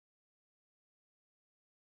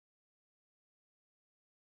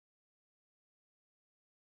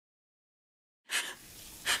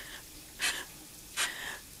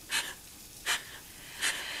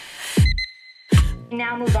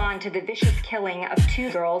Now move on to the vicious killing of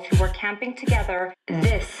two girls who were camping together.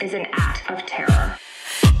 This is an act of terror.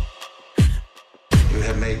 You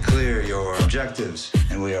have made clear your objectives,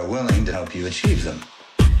 and we are willing to help you achieve them.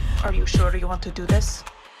 Are you sure you want to do this?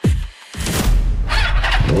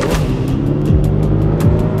 I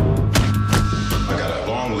got a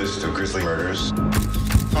long list of grisly murders.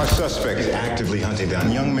 Our suspect is actively hunting down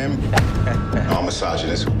young men, all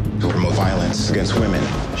misogynists who promote violence against women.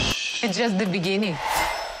 It's just the beginning.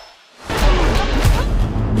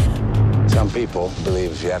 Some people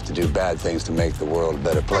believe you have to do bad things to make the world a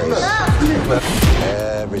better place.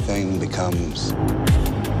 Everything becomes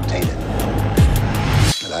tainted.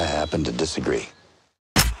 But I happen to disagree.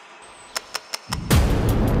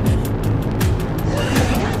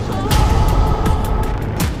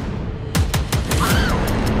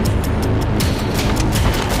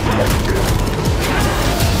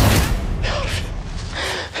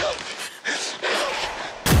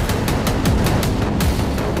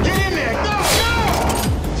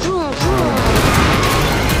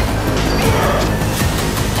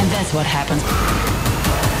 What happens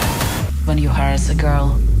when you harass a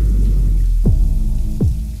girl